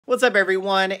What's up,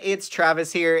 everyone? It's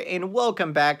Travis here, and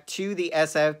welcome back to the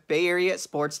SF Bay Area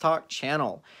Sports Talk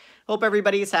channel. Hope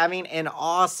everybody's having an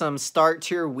awesome start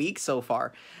to your week so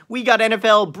far. We got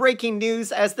NFL breaking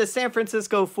news as the San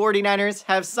Francisco 49ers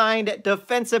have signed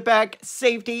defensive back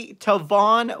safety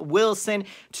Tavon Wilson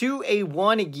to a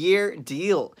one-year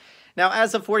deal. Now,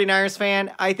 as a 49ers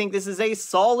fan, I think this is a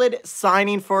solid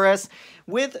signing for us,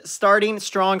 with starting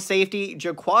strong safety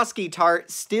Jaquiski Tartt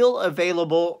still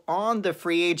available on the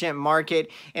free agent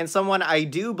market, and someone I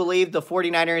do believe the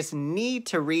 49ers need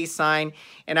to re-sign,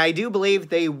 and I do believe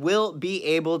they will be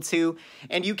able to,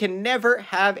 and you can never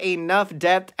have enough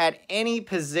depth at any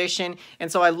position, and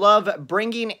so I love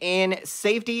bringing in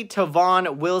safety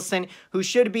Tavon Wilson, who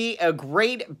should be a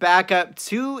great backup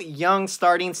to young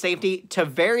starting safety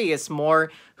Tavarius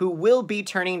Moore, who will be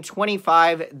turning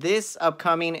 25 this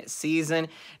upcoming season.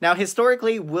 Now,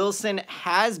 historically, Wilson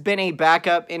has been a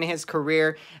backup in his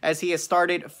career, as he has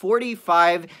started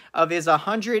 45 of his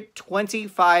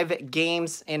 125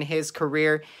 games in his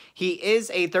career. He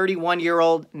is a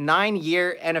 31-year-old,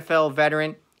 9-year NFL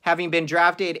veteran, having been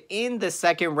drafted in the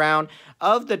second round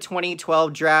of the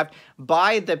 2012 draft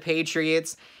by the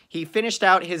Patriots. He finished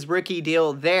out his rookie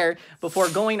deal there before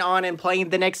going on and playing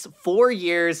the next 4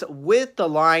 years with the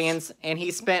Lions, and he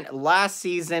spent last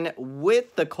season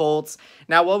with the Colts.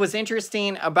 Now, what was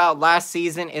interesting about last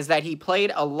season is that he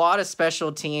played a lot of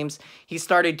special teams. He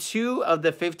started 2 of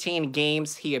the 15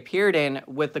 games he appeared in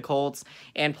with the Colts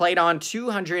and played on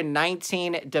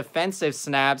 219 defensive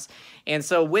snaps. And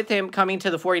so with him coming to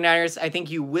the 49ers, I think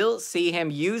you will see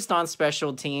him used on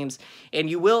special teams, and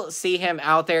you will see him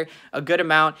out there a good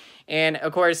amount. And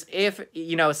of course, if,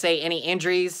 say any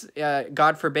injuries,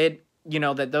 God forbid,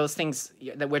 that those things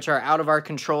that which are out of our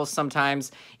control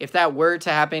sometimes, if that were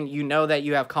to happen, that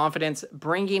you have confidence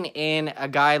bringing in a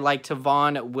guy like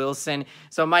Tavon Wilson.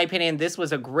 So in my opinion, this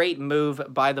was a great move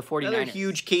by the 49ers. Another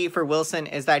huge key for Wilson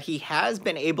is that he has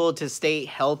been able to stay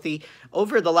healthy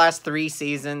over the last 3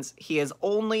 seasons. He has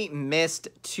only missed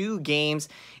 2 games,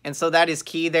 and so that is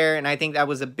key there, and I think that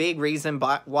was a big reason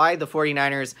why the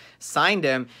 49ers signed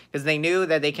him, because they knew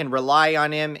that they can rely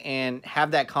on him and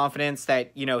have that confidence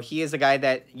that, he is a guy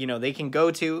that, they can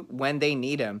go to when they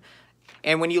need him.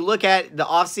 And when you look at the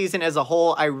offseason as a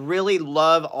whole, I really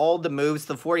love all the moves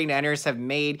the 49ers have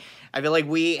made. I feel like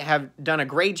we have done a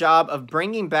great job of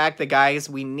bringing back the guys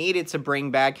we needed to bring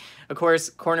back. Of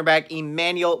course, cornerback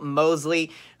Emmanuel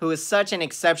Mosley, who is such an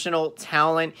exceptional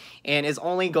talent and is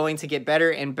only going to get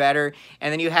better and better.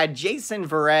 And then you had Jason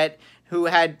Verrett, who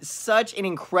had such an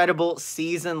incredible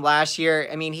season last year.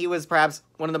 I mean, he was perhaps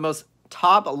one of the most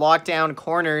top lockdown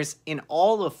corners in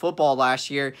all of football last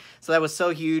year, so that was so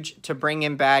huge to bring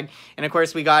him back. And of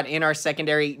course, we got in our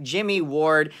secondary Jimmy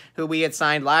Ward, who we had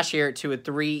signed last year to a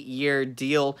 3-year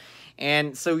deal.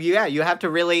 And so, yeah, you have to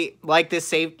really like this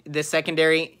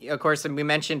secondary. Of course, we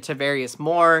mentioned Tavarius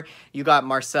Moore. You got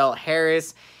Marcel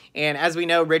Harris. And as we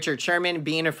know, Richard Sherman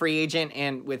being a free agent,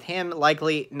 and with him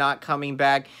likely not coming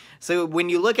back. So when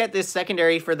you look at this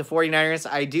secondary for the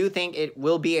 49ers, I do think it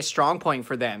will be a strong point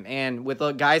for them. And with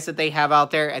the guys that they have out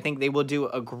there, I think they will do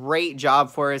a great job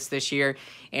for us this year.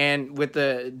 And with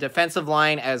the defensive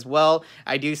line as well,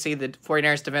 I do see the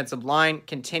 49ers defensive line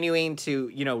continuing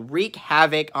to, wreak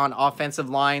havoc on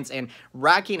offensive lines and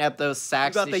racking up those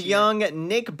sacks. You got the young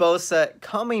Nick Bosa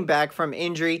coming back from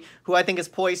injury, who I think is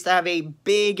poised to have a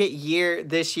big year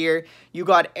this year. You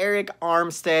got Eric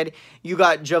Armstead. You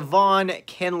got Javon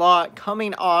Kinlaw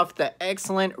coming off the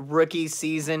excellent rookie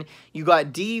season. You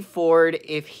got Dee Ford,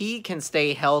 if he can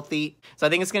stay healthy. So I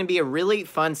think it's going to be a really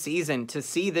fun season to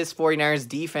see this 49ers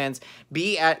defense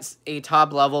be at a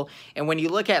top level. And when you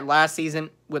look at last season,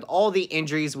 with all the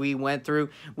injuries we went through,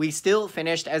 we still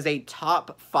finished as a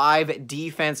top 5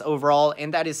 defense overall,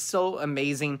 and that is so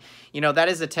amazing. That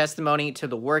is a testimony to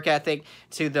the work ethic,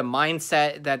 to the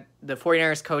mindset that the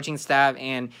 49ers coaching staff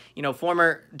and,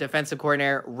 former defensive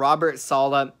coordinator Robert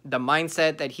Saleh, the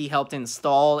mindset that he helped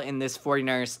install in this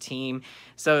 49ers team.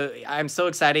 So I'm so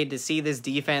excited to see this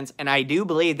defense, and I do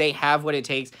believe they have what it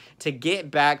takes to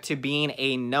get back to being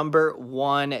a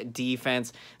 #1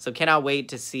 defense. So cannot wait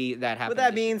to see that happen. With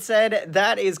that being said,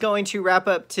 that is going to wrap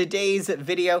up today's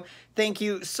video. Thank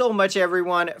you so much,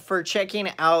 everyone, for checking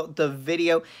out the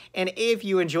video. And if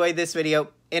you enjoyed this video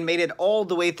and made it all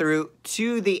the way through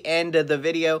to the end of the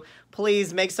video,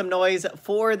 please make some noise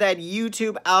for that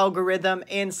YouTube algorithm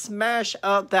and smash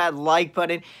up that like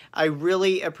button. I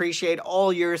really appreciate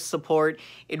all your support.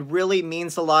 It really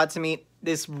means a lot to me.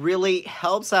 This really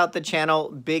helps out the channel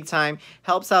big time,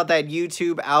 helps out that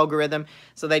YouTube algorithm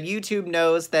so that YouTube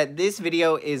knows that this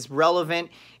video is relevant,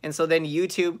 and so then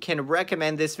YouTube can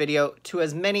recommend this video to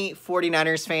as many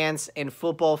 49ers fans and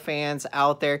football fans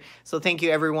out there. So thank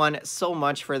you everyone so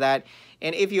much for that.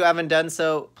 And if you haven't done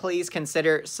so, please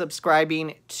consider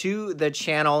subscribing to the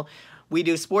channel. We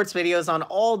do sports videos on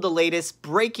all the latest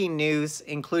breaking news,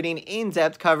 including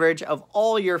in-depth coverage of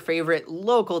all your favorite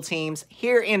local teams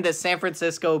here in the San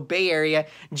Francisco Bay Area: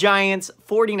 Giants,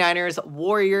 49ers,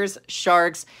 Warriors,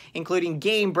 Sharks, including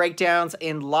game breakdowns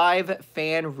and live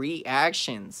fan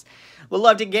reactions. We'd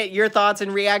love to get your thoughts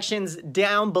and reactions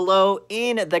down below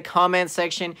in the comment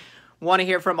section. Want to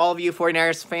hear from all of you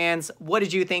 49ers fans. What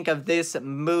did you think of this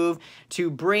move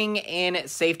to bring in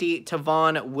safety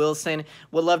Tavon Wilson?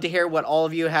 Would love to hear what all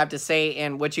of you have to say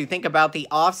and what you think about the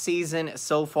offseason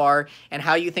so far and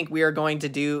how you think we are going to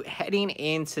do heading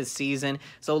into season.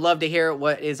 So love to hear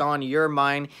what is on your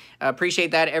mind.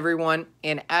 Appreciate that, everyone.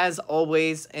 And as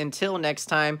always, until next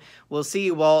time, we'll see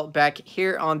you all back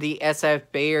here on the SF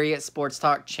Bay Area Sports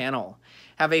Talk channel.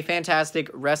 Have a fantastic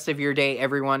rest of your day,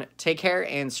 everyone. Take care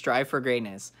and strive for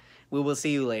greatness. We will see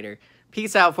you later.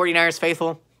 Peace out, 49ers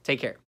faithful. Take care.